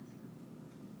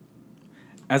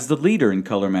As the leader in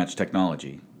color match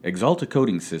technology, Axalta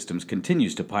Coating Systems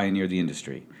continues to pioneer the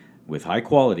industry with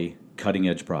high-quality,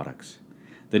 cutting-edge products.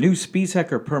 The new Spies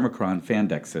Permacron fan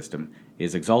deck system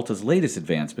is Axalta's latest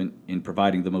advancement in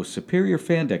providing the most superior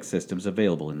fan deck systems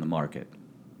available in the market.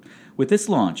 With this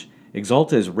launch,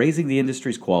 Axalta is raising the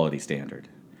industry's quality standard.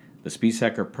 The Spies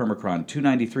Permacron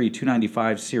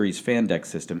 293-295 series fan deck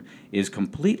system is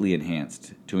completely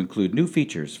enhanced to include new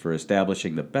features for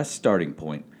establishing the best starting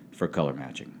point for color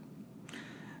matching.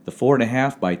 The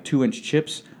 4.5 by 2 inch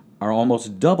chips are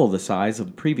almost double the size of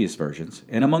the previous versions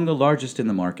and among the largest in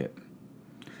the market.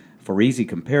 For easy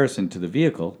comparison to the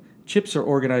vehicle, chips are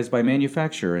organized by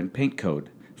manufacturer and paint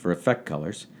code for effect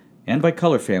colors and by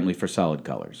color family for solid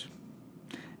colors.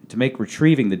 To make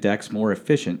retrieving the decks more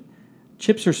efficient,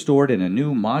 chips are stored in a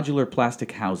new modular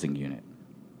plastic housing unit.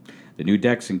 The new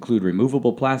decks include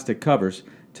removable plastic covers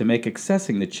to make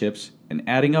accessing the chips and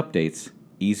adding updates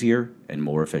easier and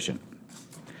more efficient.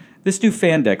 This new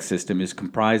fan deck system is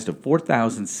comprised of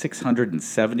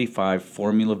 4,675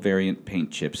 formula variant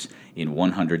paint chips in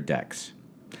 100 decks.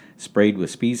 Sprayed with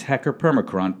Spies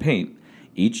Permacron paint,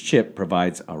 each chip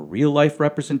provides a real-life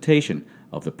representation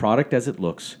of the product as it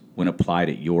looks when applied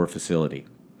at your facility.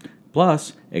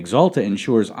 Plus, Axalta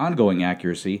ensures ongoing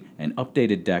accuracy and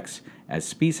updated decks as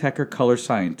Spies color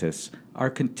scientists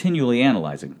are continually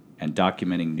analyzing and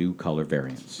documenting new color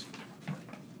variants.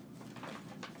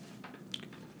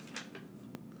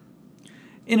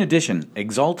 In addition,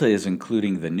 Axalta is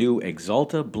including the new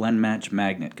Axalta Blend Match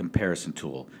Magnet Comparison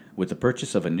Tool with the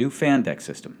purchase of a new fan deck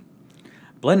system.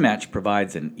 Blend Match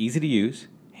provides an easy-to-use,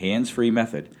 hands-free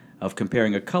method of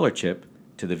comparing a color chip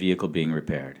to the vehicle being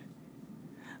repaired.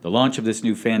 The launch of this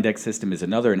new fan deck system is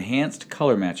another enhanced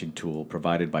color matching tool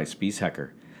provided by Spies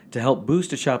to help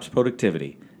boost a shop's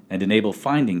productivity and enable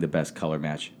finding the best color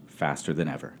match faster than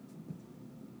ever.